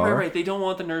how they are. Right. They don't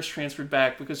want the nurse transferred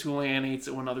back because Houlihan hates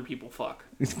it when other people fuck.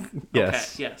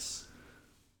 Yes. Okay, yes.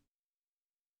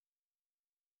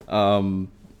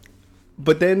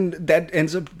 But then that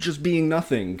ends up just being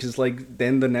nothing, because,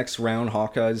 then the next round,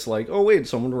 Hawkeye's like, oh, wait,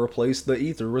 someone replaced the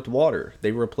ether with water.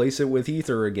 They replace it with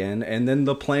ether again, and then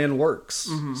the plan works.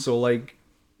 Mm-hmm. So,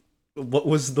 what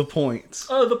was the point?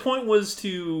 The point was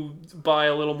to buy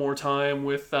a little more time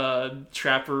with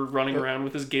Trapper running around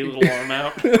with his gay little arm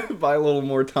out. Buy a little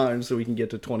more time so we can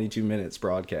get to 22 minutes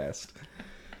broadcast.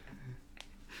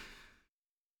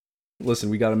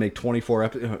 Listen, we got to make 24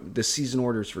 the season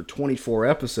orders for 24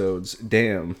 episodes.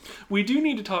 Damn. We do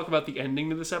need to talk about the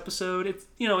ending to this episode. It's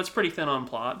it's pretty thin on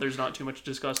plot. There's not too much to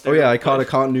discuss there. Oh yeah, I caught a but-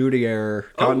 continuity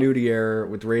error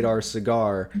with Radar's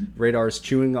cigar. Radar's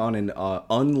chewing on an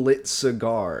unlit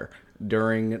cigar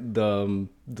during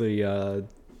the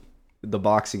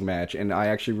boxing match, and I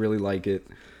actually really like it.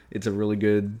 It's a really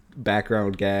good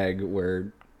background gag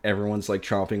where everyone's like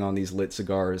chomping on these lit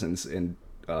cigars, and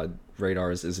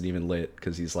Radar's isn't even lit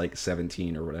because he's like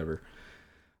 17 or whatever.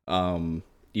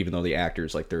 Even though the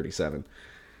actor's like 37.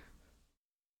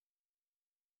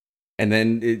 And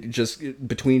then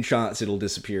between shots, it'll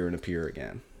disappear and appear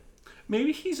again.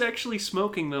 Maybe he's actually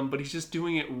smoking them, but he's just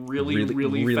doing it really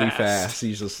fast.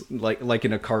 He's just like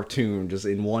in a cartoon, just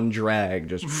in one drag,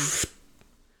 just.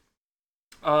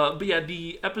 But yeah,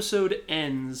 the episode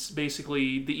ends.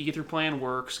 Basically, the ether plan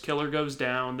works. Killer goes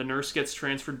down. The nurse gets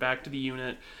transferred back to the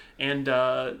unit, and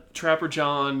Trapper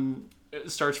John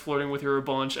starts flirting with her a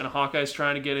bunch. And Hawkeye's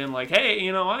trying to get in, like, "Hey,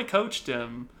 I coached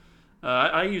him."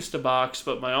 I used to box,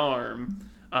 but my arm,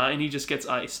 and he just gets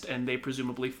iced, and they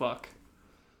presumably fuck.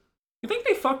 You think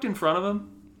they fucked in front of him?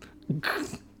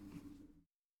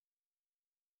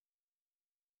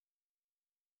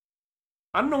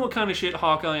 I don't know what kind of shit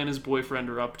Hawkeye and his boyfriend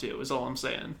are up to, is all I'm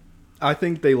saying. I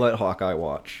think they let Hawkeye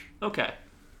watch. Okay.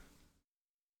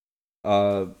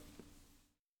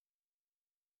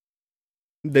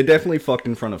 They definitely fucked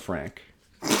in front of Frank.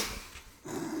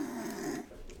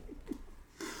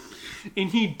 And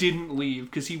he didn't leave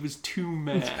because he was too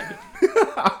mad.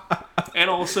 And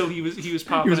also he was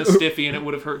popping a stiffy and it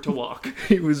would have hurt to walk.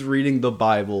 He was reading the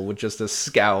Bible with just a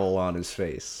scowl on his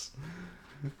face.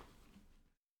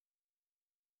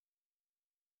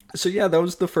 So yeah, that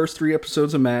was the first 3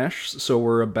 episodes of MASH. So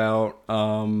we're about,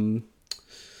 I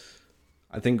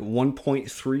think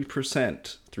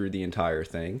 1.3% through the entire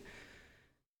thing.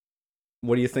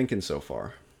 What are you thinking so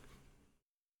far?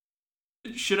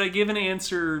 Should I give an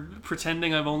answer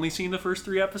pretending I've only seen the first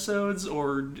 3 episodes,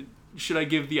 or should I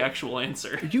give the actual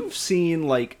answer? You've seen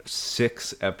like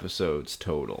 6 episodes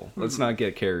total. Let's not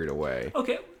get carried away.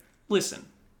 Okay, listen.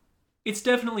 It's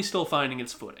definitely still finding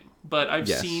its footing, but I've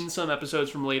seen some episodes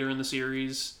from later in the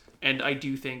series, and I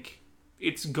do think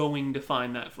it's going to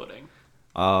find that footing.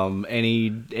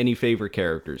 Any favorite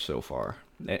characters so far?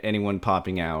 Anyone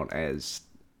popping out as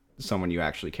someone you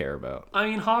actually care about? I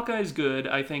mean, Hawkeye's good.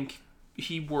 I think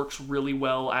he works really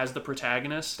well as the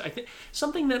protagonist. I think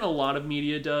something that a lot of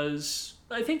media does.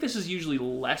 I think this is usually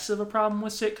less of a problem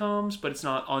with sitcoms, but it's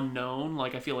not unknown.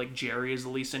 Like, I feel like Jerry is the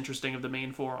least interesting of the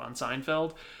main 4 on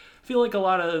Seinfeld. I feel like a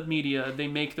lot of media, they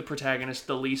make the protagonist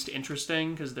the least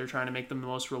interesting because they're trying to make them the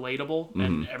most relatable,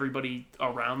 and everybody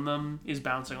around them is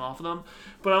bouncing off of them.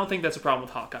 But I don't think that's a problem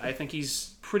with Hawkeye. I think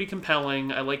he's pretty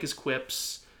compelling. I like his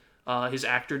quips. His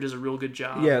actor does a real good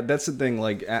job. Yeah, that's the thing.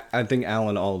 Like, I think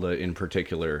Alan Alda in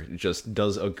particular just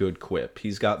does a good quip.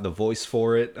 He's got the voice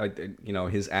for it.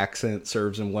 His accent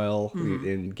serves him well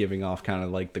in giving off kind of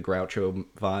like the Groucho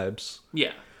vibes.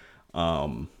 Yeah.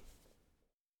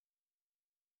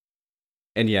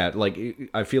 And yeah, like,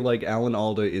 I feel like Alan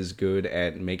Alda is good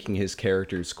at making his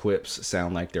characters' quips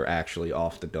sound like they're actually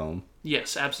off the dome.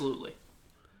 Yes, absolutely.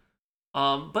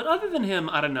 But other than him,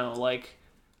 I don't know. Like,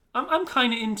 I'm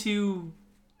kind of into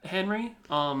Henry.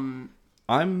 Oh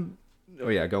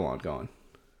yeah, go on.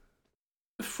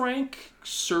 Frank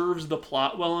serves the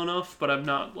plot well enough, but I'm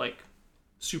not like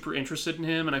super interested in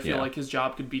him, and I feel like his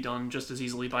job could be done just as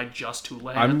easily by just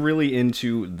Houlihan. I'm really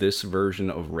into this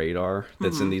version of Radar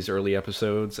that's in these early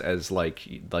episodes as like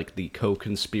the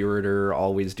co-conspirator,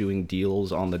 always doing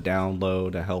deals on the down low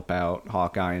to help out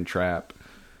Hawkeye and Trap.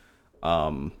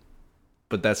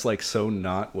 But that's like so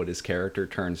not what his character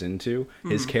turns into.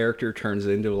 His character turns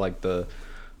into like the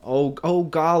oh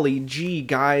golly gee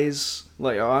guys,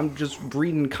 like I'm just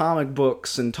reading comic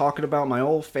books and talking about my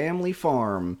old family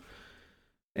farm.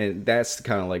 And that's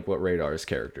kind of like what Radar's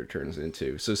character turns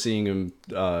into. So seeing him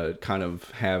kind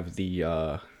of have the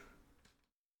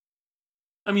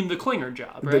the Klinger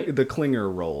job, right? The Klinger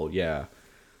role, yeah,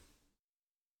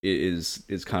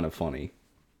 is kind of funny.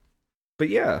 But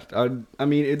yeah, I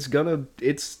mean, it's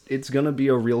gonna be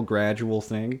a real gradual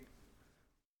thing.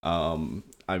 I'm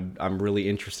really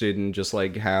interested in just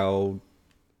like how,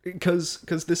 because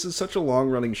this is such a long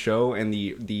running show, and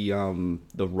the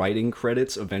writing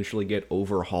credits eventually get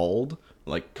overhauled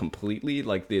like completely.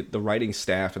 Like the writing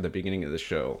staff at the beginning of the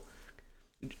show,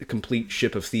 a complete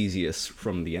ship of Theseus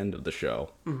from the end of the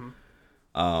show.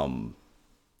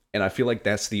 And I feel like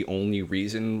that's the only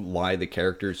reason why the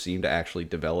characters seem to actually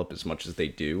develop as much as they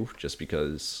do, just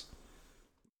because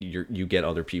you get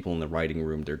other people in the writing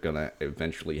room, they're gonna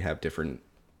eventually have different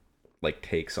like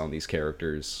takes on these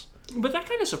characters. But that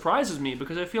kind of surprises me,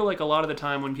 because I feel like a lot of the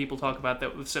time when people talk about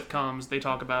that with sitcoms, they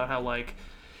talk about how like,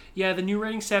 yeah, the new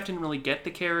writing staff didn't really get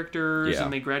the characters,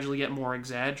 and they gradually get more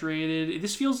exaggerated.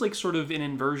 This feels like sort of an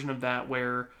inversion of that,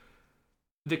 where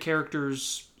the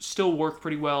characters still work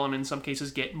pretty well, and in some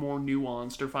cases get more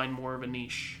nuanced or find more of a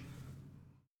niche.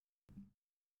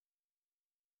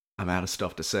 I'm out of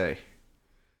stuff to say.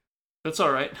 That's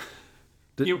all right.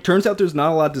 Turns out there's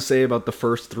not a lot to say about the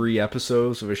first 3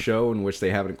 episodes of a show in which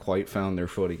they haven't quite found their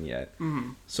footing yet.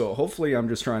 So hopefully I'm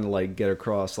just trying to like get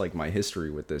across like my history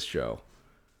with this show,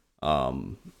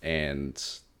 and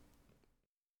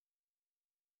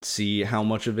see how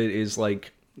much of it is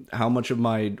like, how much of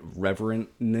my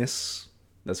reverentness,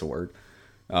 that's a word,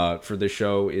 for this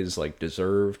show is like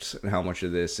deserved, and how much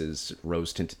of this is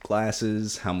rose-tinted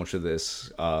glasses, how much of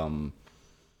this,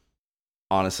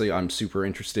 honestly, I'm super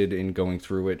interested in going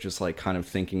through it, just like kind of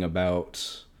thinking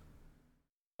about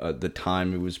the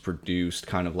time it was produced,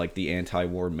 kind of like the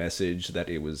anti-war message that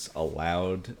it was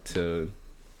allowed to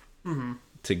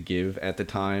give at the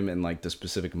time, and like the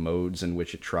specific modes in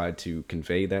which it tried to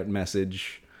convey that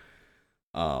message.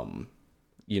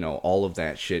 You know, all of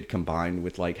that shit combined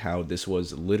with like how this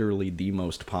was literally the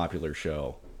most popular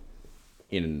show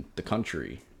in the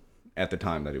country at the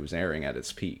time that it was airing at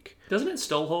its peak. Doesn't it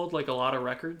still hold like a lot of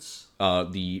records?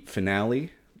 The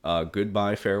finale,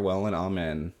 Goodbye, Farewell, and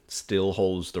Amen, still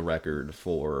holds the record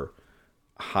for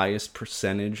highest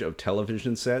percentage of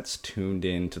television sets tuned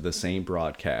in to the same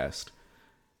broadcast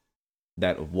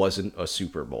that wasn't a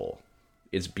Super Bowl.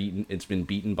 It's been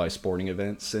beaten by sporting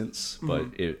events since,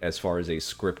 but as far as a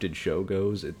scripted show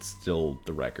goes, it's still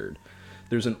the record.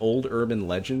 There's an old urban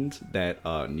legend that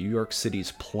New York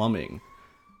City's plumbing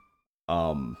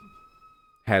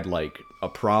had like a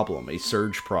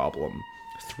surge problem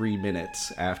 3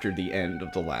 minutes after the end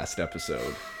of the last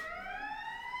episode.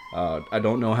 I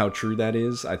don't know how true that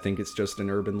is. I think it's just an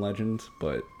urban legend,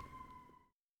 but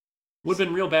Would have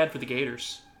been real bad for the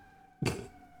Gators.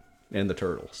 And the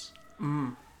Turtles.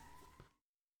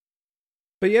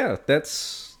 But yeah,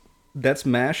 that's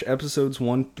MASH episodes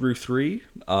 1 through 3.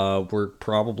 We're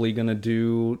probably gonna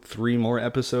do 3 more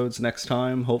episodes next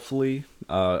time, hopefully.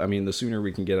 I mean, the sooner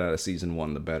we can get out of season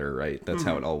 1, the better, right? That's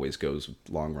how it always goes with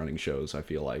long-running shows, I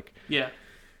feel like. Yeah.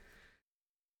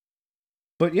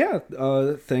 But yeah,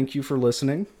 thank you for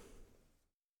listening.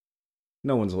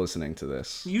 No one's listening to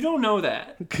this. You don't know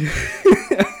that.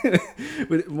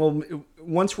 Well,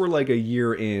 once we're like a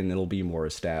year in, it'll be more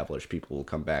established. People will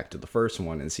come back to the first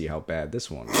one and see how bad this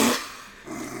one is.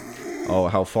 Oh,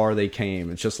 how far they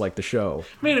came. It's just like the show.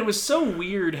 Man, it was so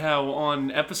weird how on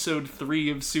episode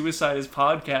 3 of Suicide's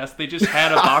podcast, they just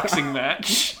had a boxing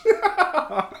match.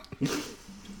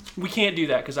 We can't do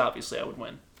that because obviously I would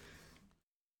win.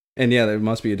 And yeah, there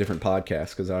must be a different podcast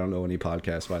because I don't know any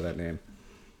podcast by that name.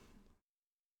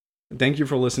 Thank you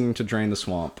for listening to Drain the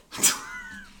Swamp.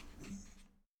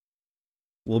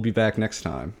 We'll be back next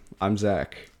time. I'm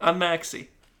Zach. I'm Maxie.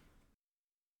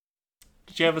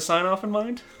 Did you have a sign-off in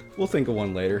mind? We'll think of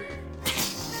one later.